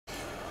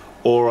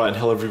Alright,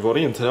 hello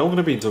everybody, and today we're going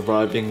to be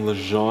deriving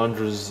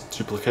Legendre's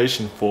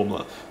duplication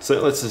formula. So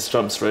let's just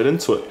jump straight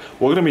into it.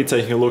 We're going to be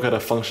taking a look at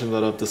a function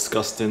that I've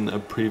discussed in a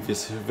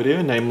previous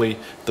video, namely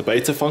the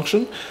beta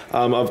function.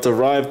 I've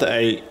derived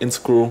a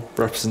integral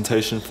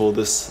representation for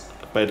this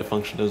beta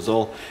function as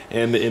well,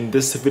 and in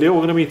this video we're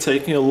going to be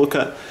taking a look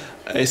at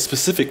a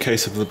specific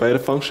case of the beta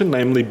function,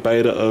 namely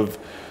beta of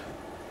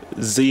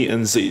z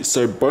and z.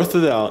 So both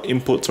of our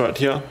inputs right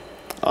here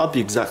are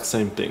the exact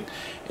same thing.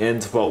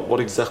 And well,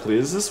 what exactly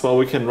is this? Well,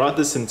 we can write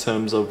this in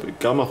terms of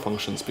gamma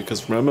functions,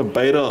 because remember,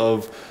 beta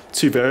of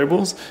two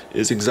variables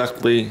is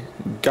exactly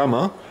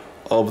gamma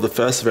of the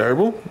first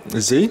variable,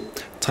 z,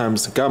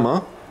 times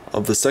gamma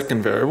of the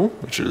second variable,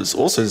 which is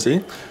also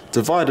z,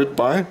 divided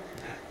by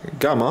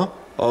gamma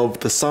of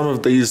the sum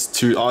of these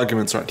two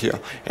arguments right here.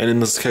 And in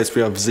this case,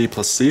 we have z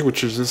plus z,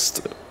 which is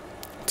just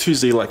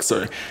 2z like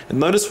so. And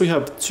notice we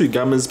have two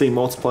gammas being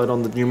multiplied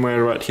on the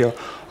numerator right here.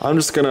 I'm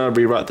just going to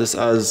rewrite this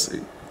as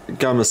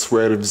gamma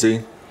squared of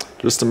z,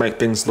 just to make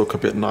things look a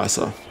bit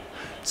nicer.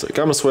 So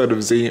gamma squared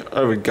of z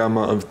over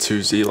gamma of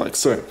 2z like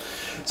so.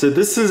 So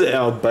this is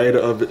our beta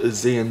of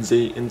z and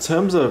z. In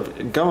terms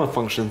of gamma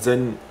functions,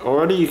 then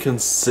already you can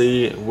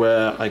see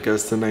where I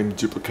guess the name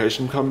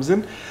duplication comes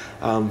in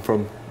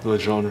from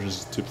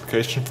Legendre's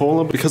duplication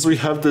formula, because we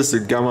have this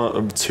gamma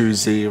of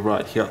 2z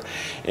right here,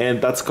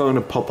 and that's going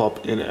to pop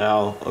up in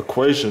our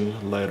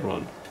equation later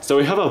on. So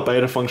we have our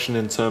beta function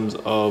in terms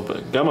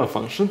of gamma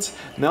functions.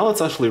 Now let's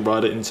actually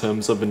write it in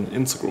terms of an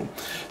integral.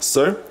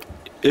 So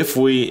if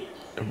we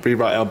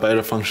rewrite our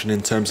beta function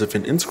in terms of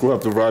an integral,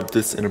 I've derived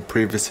this in a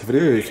previous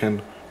video. You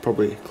can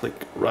probably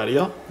click right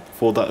here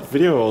for that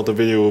video, or the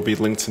video will be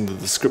linked in the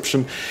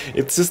description.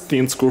 It's just the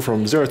integral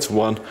from 0 to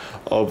 1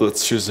 of,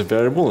 let's choose a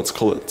variable, let's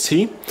call it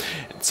t.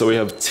 So we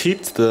have t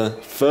to the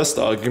first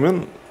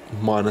argument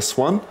minus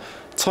 1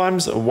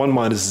 times 1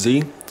 minus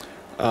z,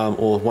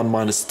 or 1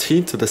 minus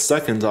t to the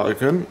second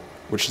argument,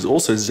 which is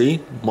also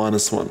z,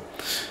 minus 1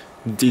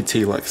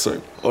 dt like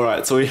so.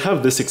 Alright, so we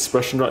have this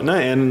expression right now,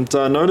 and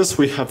notice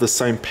we have the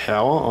same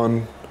power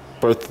on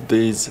both of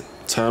these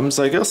terms,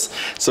 I guess.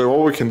 So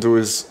all we can do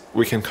is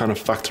we can kind of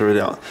factor it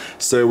out.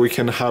 So we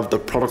can have the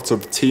product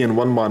of t and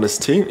 1 minus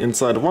t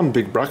inside one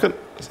big bracket,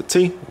 so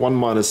t, 1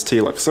 minus t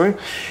like so,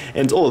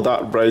 and all of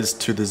that raised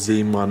to the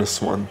z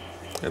minus 1,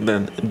 and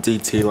then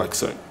dt like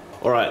so.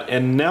 Alright,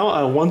 and now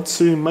I want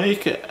to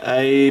make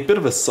a bit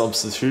of a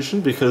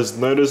substitution, because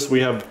notice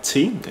we have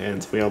t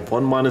and we have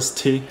 1 minus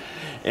t,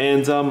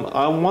 and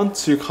I want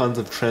to kind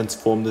of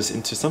transform this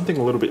into something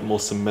a little bit more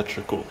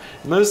symmetrical.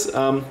 Notice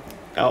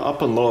our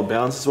upper and lower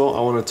bounds as well,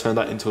 I want to turn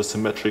that into a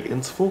symmetric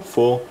interval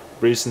for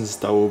reasons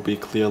that will be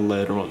clear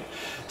later on.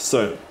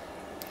 So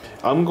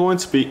I'm going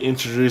to be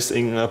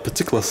introducing a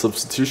particular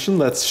substitution.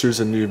 Let's choose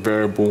a new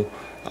variable,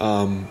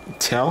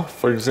 tau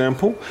for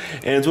example,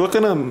 and we're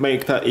going to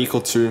make that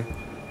equal to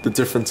the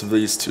difference of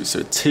these two,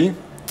 so t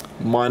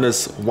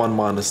minus 1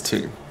 minus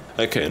t.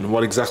 Okay, and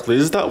what exactly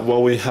is that?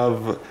 Well, we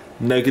have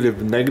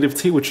negative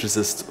t, which is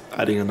just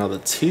adding another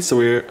t, so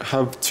we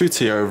have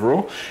 2t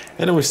overall,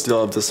 and then we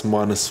still have this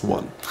minus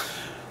 1.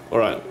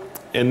 Alright,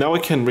 and now we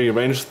can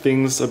rearrange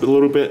things a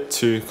little bit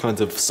to kind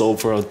of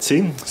solve for our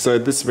t. So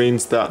this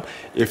means that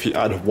if you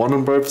add 1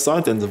 on both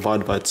sides and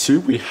divide by 2,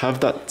 we have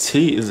that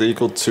t is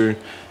equal to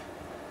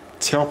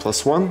tau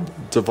plus 1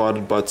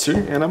 divided by 2,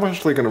 and I'm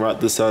actually going to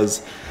write this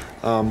as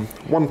 1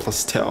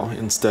 plus tau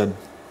instead.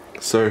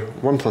 So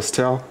 1 plus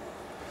tau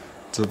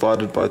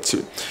divided by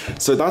 2.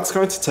 So that's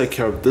going to take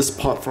care of this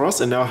part for us.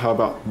 And now how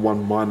about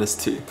 1 minus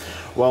t?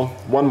 Well,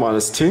 1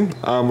 minus t,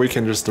 we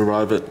can just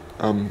derive it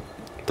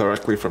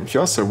directly from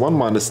here. So 1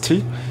 minus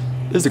t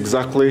is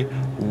exactly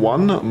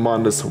 1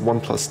 minus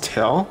 1 plus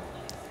tau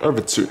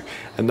over 2.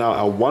 And now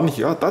our 1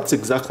 here, that's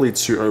exactly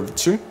 2 over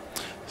 2.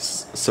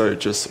 So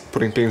just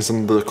putting things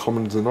in the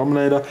common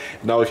denominator.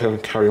 Now we can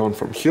carry on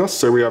from here.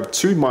 So we have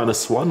 2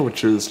 minus 1,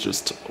 which is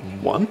just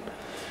 1.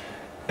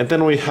 And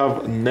then we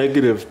have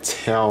negative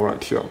tau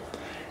right here,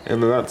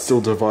 and then that's still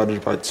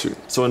divided by 2.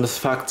 So in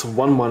fact,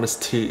 1 minus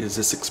t is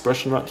this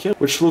expression right here,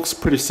 which looks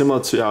pretty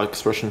similar to our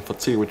expression for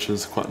t, which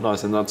is quite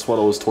nice, and that's what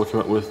I was talking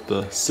about with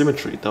the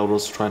symmetry that I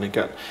was trying to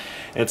get.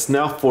 And it's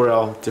now for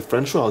our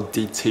differential, our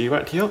dt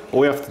right here. All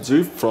we have to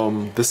do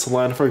from this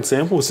line, for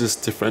example, is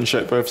just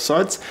differentiate both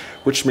sides,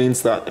 which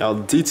means that our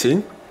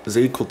dt is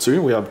equal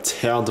to, we have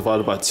tau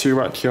divided by 2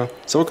 right here,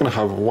 so we're going to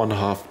have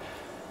 1/2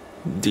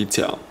 d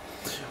tau.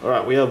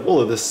 Alright, we have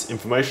all of this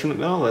information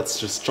now. Let's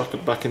just chuck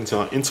it back into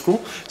our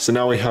integral. So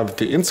now we have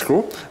the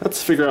integral.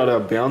 Let's figure out our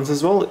bounds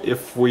as well.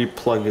 If we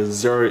plug a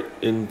 0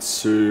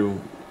 into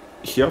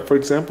here, for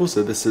example,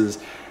 so this is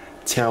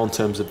tau in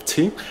terms of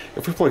t.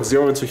 If we plug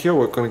 0 into here,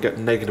 we're going to get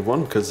negative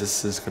 1, because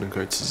this is going to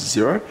go to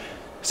 0.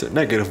 So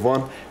negative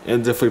 1.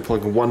 And if we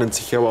plug 1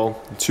 into here,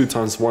 well, 2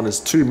 times 1 is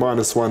 2,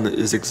 minus 1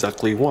 is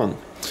exactly 1.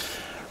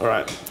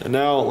 Alright, and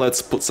now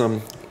let's put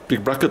some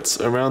big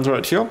brackets around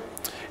right here.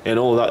 And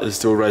all of that is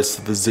still raised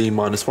to the z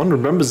minus 1.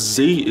 Remember,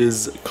 z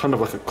is kind of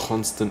like a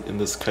constant in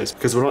this case,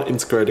 because we're not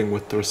integrating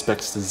with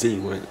respect to z,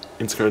 we're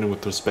integrating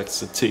with respect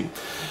to t.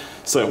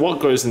 So what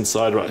goes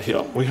inside right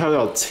here? We have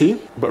our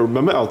t, but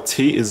remember our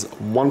t is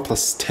 1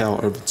 plus tau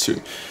over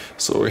 2.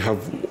 So we have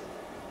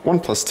 1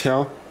 plus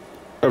tau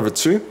over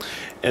 2,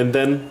 and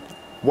then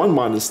 1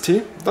 minus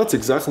t, that's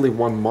exactly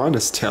 1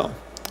 minus tau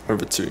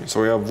over 2.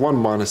 So we have 1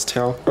 minus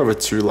tau over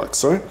 2 like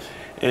so,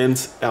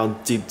 and our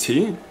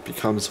dt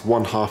becomes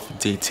 1/2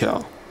 d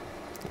tau,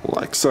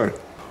 like so.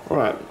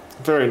 Alright,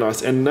 very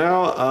nice. And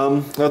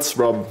now let's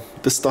rub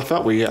this stuff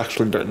out. We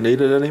actually don't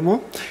need it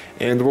anymore.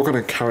 And we're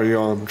going to carry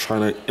on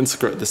trying to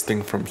integrate this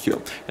thing from here.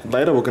 And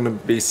later we're going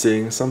to be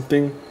seeing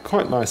something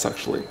quite nice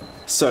actually.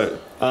 So,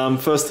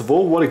 first of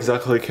all, what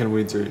exactly can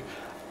we do?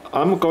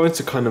 I'm going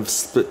to kind of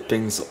split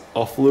things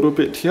off a little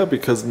bit here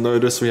because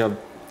notice we have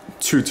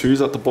two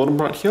 2's at the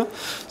bottom right here.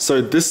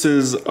 So this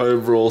is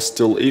overall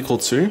still equal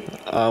to,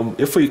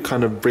 if we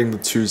kind of bring the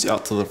 2's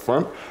out to the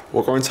front,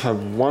 we're going to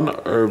have 1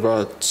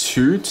 over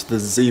 2 to the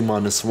z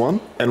minus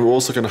 1. And we're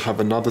also going to have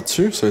another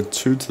 2, so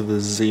 2 to the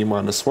z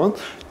minus 1.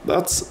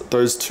 That's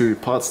those two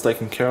parts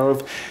taken care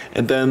of.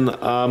 And then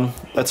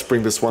let's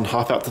bring this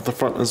 1/2 out to the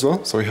front as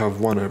well. So we have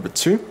 1 over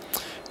 2.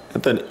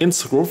 And then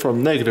integral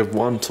from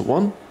 -1 to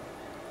 1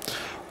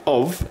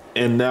 of,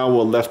 and now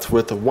we're left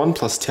with 1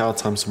 plus tau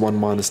times 1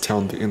 minus tau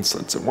on the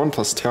inside. So 1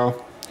 plus tau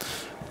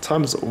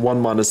times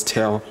 1 minus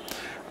tau,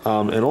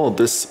 and all of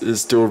this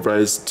is still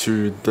raised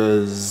to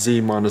the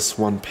z minus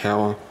 1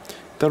 power.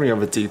 Then we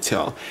have a d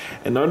tau.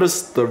 And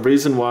notice the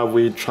reason why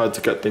we tried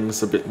to get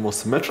things a bit more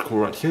symmetrical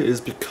right here is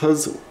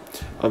because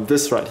of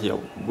this right here.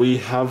 We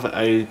have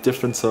a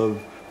difference of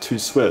 2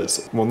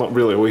 squares. Well, not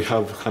really, we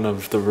have kind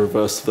of the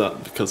reverse of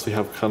that because we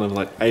have kind of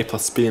like a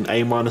plus b and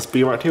a minus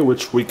b right here,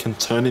 which we can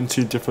turn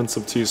into difference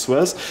of 2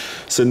 squares.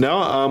 So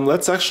now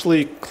let's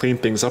actually clean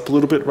things up a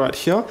little bit right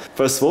here.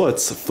 First of all,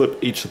 let's flip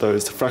each of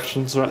those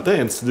fractions right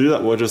there, and to do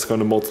that we're just going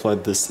to multiply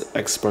this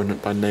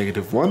exponent by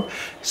 -1.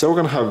 So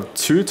we're going to have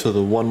 2 to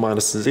the 1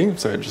 minus z,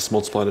 so just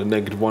multiply the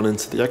 -1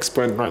 into the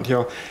exponent right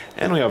here,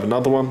 and we have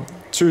another one,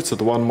 2 to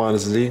the 1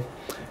 minus z,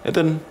 and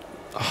then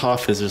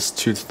 1/2 is just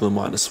 2 to the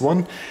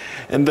 -1.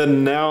 And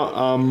then now,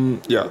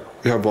 yeah,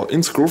 we have our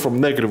integral from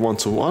 -1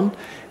 to 1.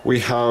 We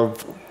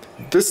have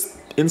this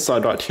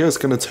inside right here is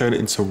going to turn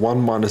into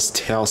 1 minus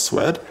tau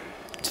squared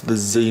to the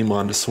z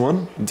minus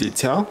 1 d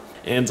tau.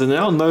 And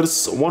now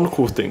notice one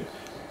cool thing.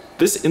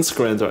 This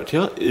integrand right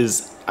here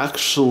is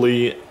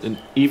actually an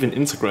even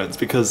integrand,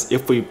 because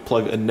if we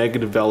plug a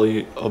negative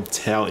value of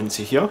tau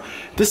into here,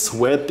 this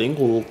squared thing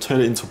will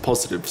turn it into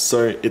positive.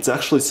 So it's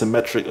actually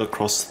symmetric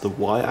across the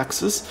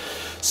y-axis.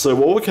 So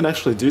what we can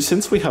actually do,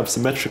 since we have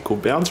symmetrical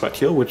bounds right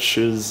here, which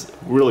is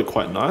really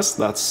quite nice,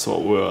 that's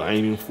what we're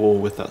aiming for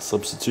with that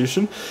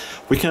substitution,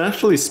 we can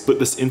actually split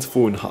this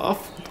interval in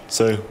half.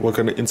 So we're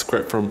going to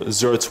integrate from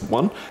 0 to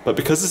 1, but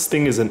because this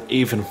thing is an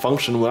even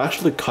function, we're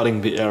actually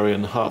cutting the area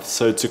in half.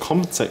 So to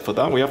compensate for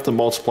that, we have to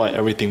multiply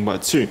everything by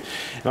 2.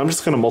 And I'm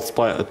just going to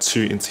multiply a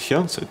 2 into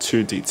here, so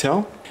 2 d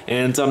tau.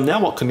 And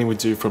now what can we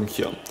do from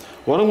here?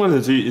 What I'm going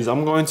to do is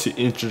I'm going to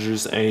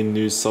introduce a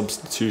new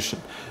substitution,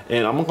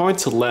 and I'm going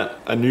to let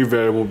a new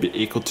variable be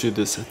equal to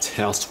this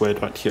tau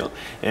squared right here.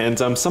 And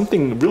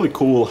something really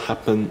cool will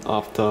happen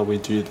after we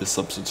do the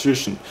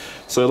substitution.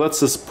 So let's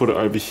just put it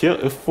over here.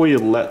 If we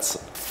let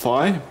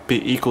phi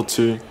be equal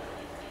to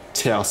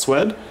tau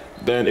squared,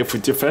 then if we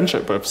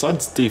differentiate both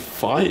sides, d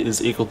phi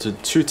is equal to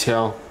 2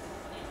 tau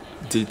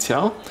d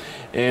tau.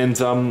 And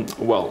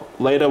well,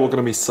 later we're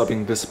going to be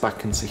subbing this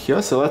back into here.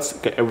 So let's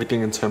get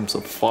everything in terms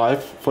of phi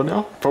for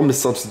now. From the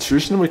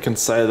substitution, we can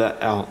say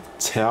that our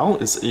tau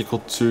is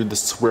equal to the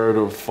square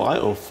root of phi,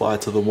 or phi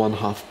to the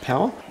 1/2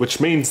 power, which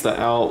means that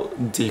our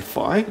d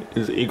phi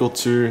is equal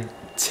to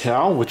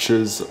tau, which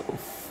is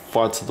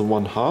phi to the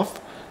 1/2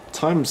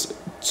 times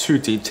 2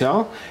 d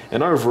tau.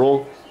 And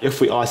overall, if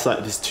we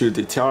isolate this 2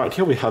 d tau right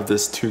here, we have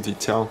this 2 d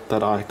tau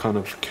that I kind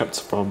of kept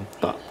from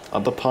that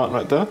other part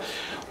right there.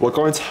 We're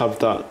going to have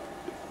that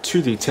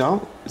 2 d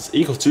tau is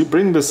equal to,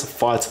 bring this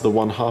phi to the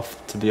 1/2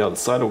 to the other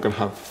side, we're going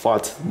to have phi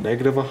to the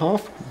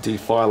 -1/2 d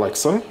phi, like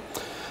so.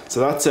 So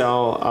that's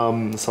our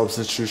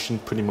substitution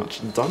pretty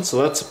much done. So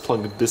let's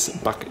plug this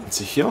back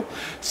into here.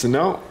 So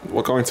now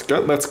we're going to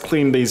go, let's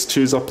clean these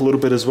 2's up a little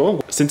bit as well.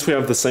 Since we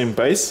have the same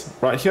base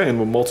right here and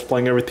we're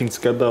multiplying everything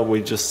together, we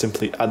just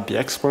simply add the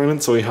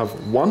exponent. So we have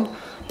 1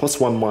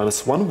 plus 1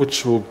 minus 1,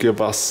 which will give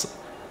us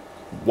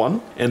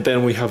 1, and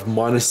then we have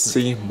minus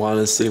z,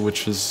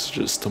 which is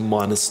just a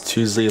minus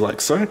 2z, like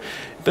so.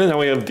 Then now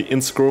we have the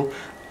integral.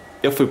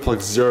 If we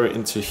plug 0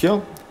 into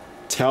here,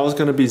 tau is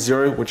going to be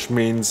 0, which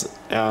means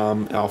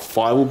our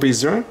phi will be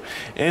 0,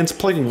 and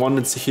plugging 1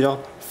 into here,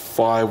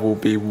 phi will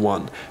be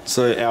 1.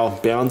 So our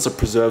bounds are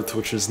preserved,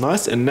 which is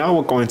nice. And now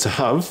we're going to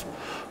have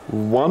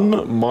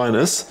 1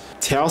 minus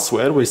tau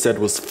squared, we said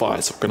was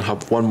phi, so we're going to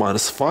have 1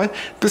 minus phi.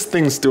 This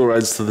thing still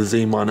raises to the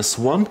z minus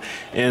 1,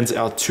 and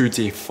our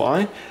 2d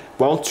phi.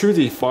 Well,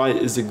 2d phi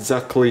is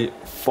exactly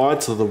phi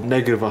to the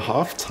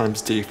 -1/2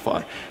 times d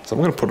phi. So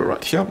I'm going to put it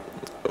right here.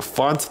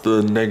 Phi to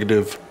the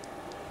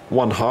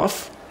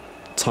 -1/2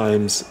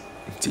 times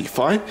d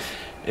phi.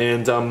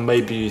 And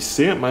maybe you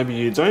see it, maybe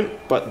you don't,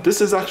 but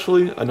this is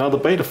actually another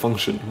beta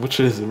function, which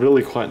is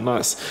really quite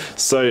nice.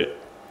 So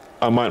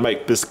I might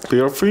make this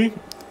clearer for you.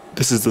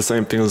 This is the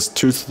same thing as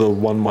 2 to the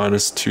 1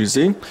 minus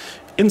 2z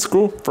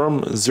integral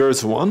from 0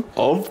 to 1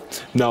 of,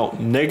 now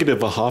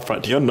negative a half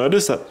right here.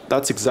 Notice that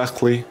that's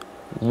exactly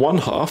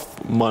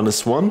 1/2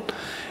 minus 1,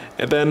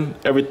 and then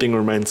everything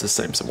remains the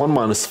same. So 1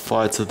 minus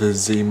phi to the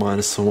z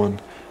minus 1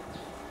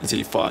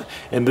 z phi.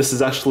 And this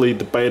is actually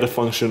the beta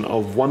function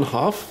of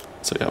 1/2.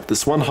 So you have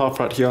this 1/2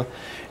 right here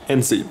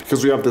and z,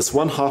 because we have this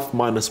 1/2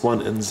 minus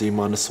 1 and z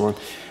minus 1,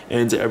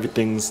 and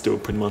everything's still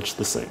pretty much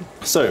the same.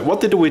 So what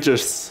did we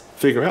just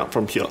figure out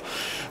from here?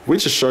 We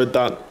just showed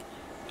that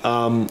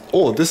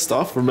all of this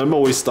stuff, remember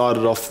we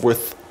started off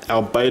with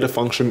our beta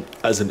function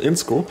as an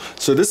integral.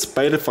 So this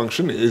beta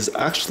function is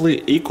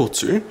actually equal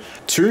to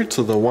 2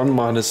 to the 1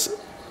 minus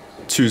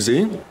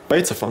 2z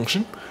beta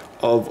function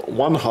of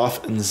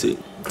 1/2 in z.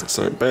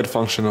 So beta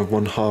function of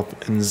 1/2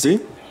 in z.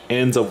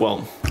 And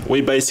well,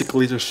 we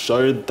basically just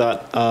showed that,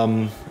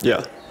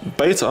 yeah,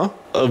 beta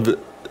of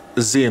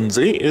z and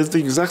z is the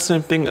exact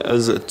same thing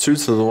as 2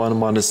 to the 1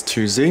 minus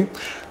 2z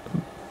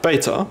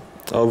beta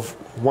of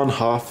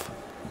 1/2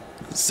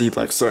 z,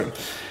 like so.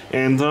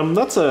 And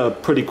that's a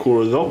pretty cool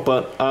result,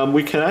 but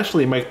we can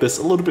actually make this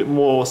a little bit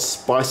more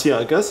spicier,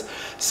 I guess,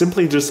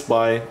 simply just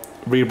by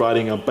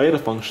rewriting our beta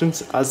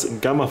functions as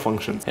gamma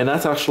functions. And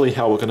that's actually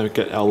how we're going to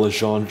get our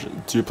Legendre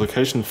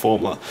duplication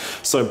formula.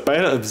 So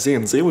beta of z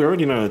and z, we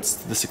already know it's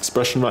this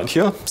expression right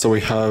here. So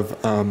we have,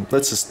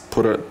 let's just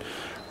put it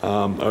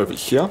over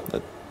here.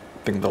 I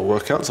think that'll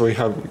work out. So we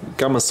have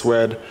gamma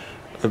squared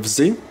of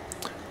z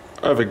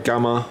over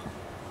gamma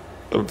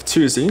of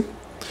 2z,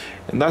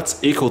 and that's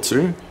equal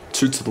to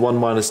 2 to the 1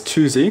 minus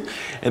 2z.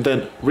 And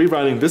then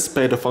rewriting this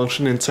beta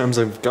function in terms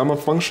of gamma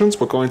functions,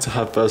 we're going to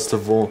have first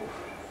of all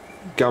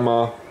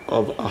gamma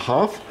of a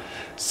half.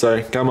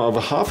 So gamma of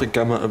a half and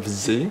gamma of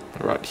z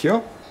right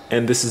here.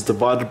 And this is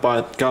divided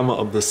by gamma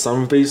of the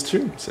sum of these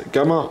two. So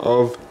gamma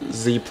of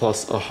z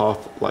plus a half,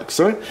 like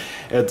so.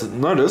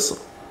 And notice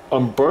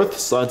on both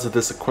sides of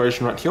this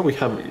equation right here, we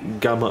have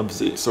gamma of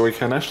z. So we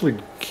can actually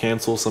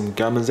cancel some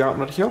gammas out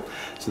right here.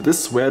 So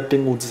this squared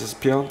thing will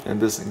disappear, and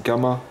this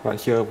gamma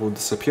right here will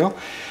disappear.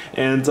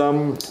 And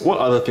what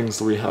other things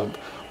do we have?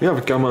 We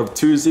have gamma of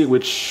 2z,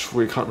 which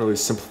we can't really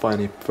simplify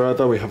any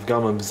further. We have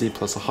gamma of z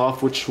plus a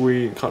half, which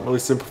we can't really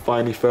simplify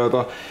any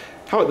further.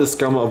 How about this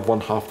gamma of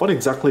 1/2? What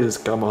exactly is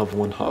gamma of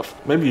 1/2?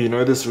 Maybe you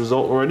know this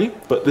result already,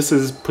 but this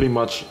is pretty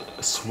much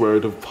square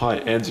root of pi,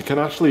 and you can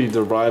actually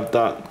derive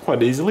that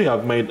quite easily.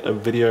 I've made a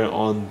video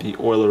on the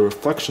Euler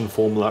reflection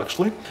formula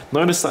actually.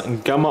 Notice that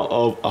in gamma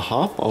of a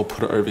half, I'll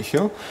put it over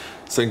here.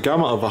 So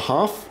gamma of a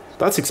half,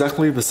 that's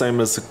exactly the same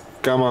as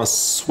gamma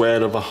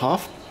squared of a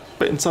half,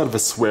 but inside of a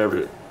square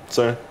root.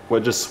 So we're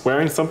just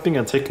squaring something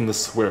and taking the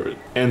square root.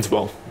 And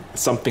well,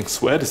 something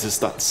squared is just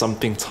that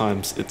something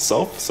times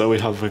itself. So we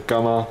have a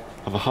gamma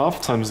of a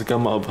half times the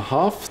gamma of a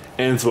half.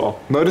 And well,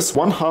 notice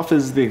 1/2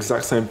 is the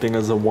exact same thing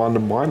as a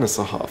 1 minus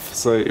a half.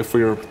 So if we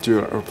do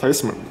a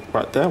replacement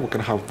right there, we're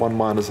going to have 1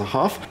 minus a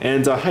half.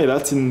 And hey,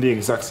 that's in the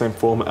exact same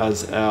form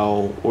as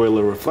our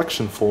Euler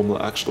reflection formula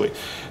actually.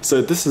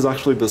 So this is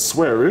actually the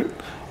square root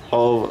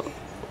of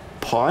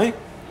pi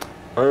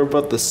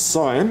over the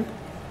sine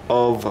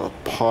of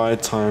pi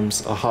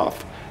times a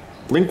half.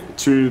 Link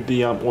to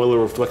the Euler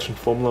reflection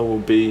formula will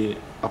be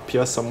up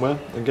here somewhere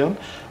again.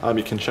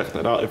 You can check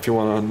that out if you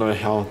want to know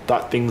how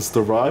that thing's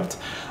derived.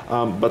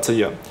 But so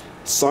yeah,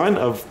 sine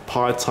of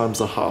pi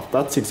times a half,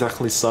 that's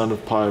exactly sine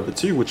of pi over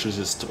 2, which is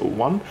just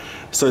 1.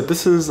 So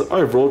this is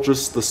overall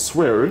just the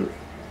square root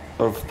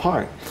of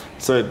pi.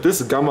 So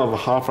this gamma of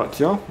a half right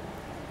here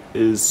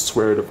is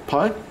square root of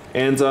pi.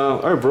 And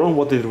overall,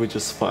 what did we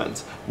just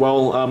find?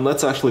 Well,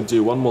 let's actually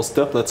do one more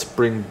step. Let's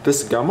bring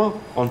this gamma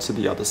onto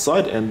the other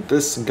side and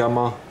this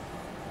gamma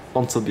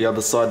onto the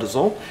other side as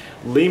well,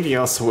 leaving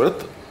us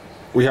with,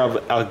 we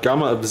have our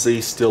gamma of z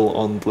still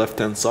on the left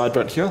hand side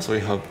right here. So we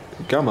have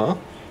gamma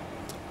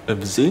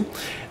of z,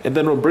 and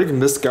then we're bringing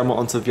this gamma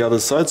onto the other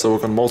side, so we're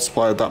going to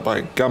multiply that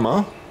by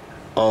gamma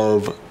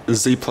of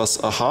z plus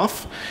a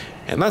half,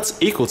 and that's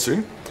equal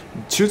to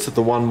 2 to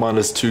the 1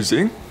 minus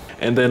 2z.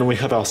 And then we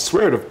have our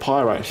square root of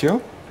pi right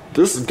here.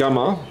 This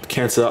gamma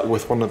cancels out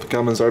with one of the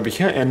gammas over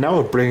here, and now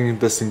we're bringing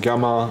this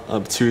gamma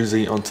of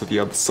 2z onto the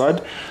other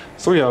side.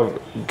 So we have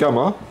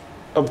gamma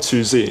of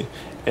 2z,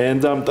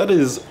 and that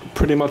is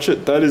pretty much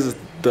it. That is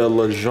the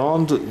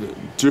Legendre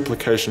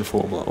duplication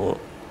formula, or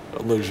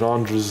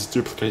Legendre's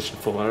duplication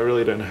formula. I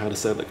really don't know how to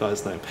say that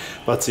guy's name,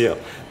 but yeah,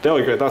 there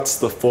we go. That's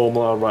the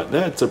formula right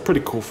there. It's a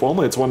pretty cool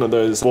formula. It's one of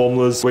those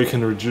formulas where you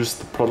can reduce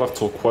the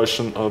product or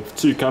quotient of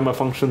two gamma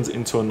functions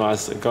into a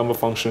nice gamma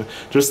function,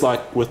 just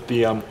like with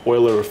the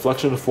Euler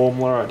reflection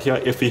formula right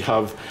here. If you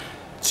have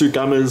two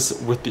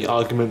gammas with the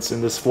arguments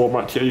in this form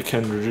right here, you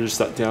can reduce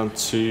that down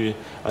to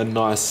a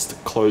nice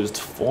closed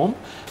form.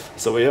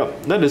 So yeah,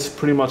 that is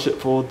pretty much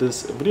it for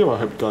this video. I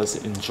hope you guys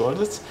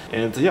enjoyed it,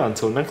 and yeah,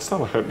 until next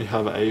time, I hope you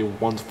have a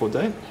wonderful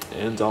day,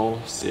 and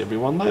I'll see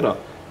everyone later.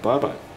 Bye bye.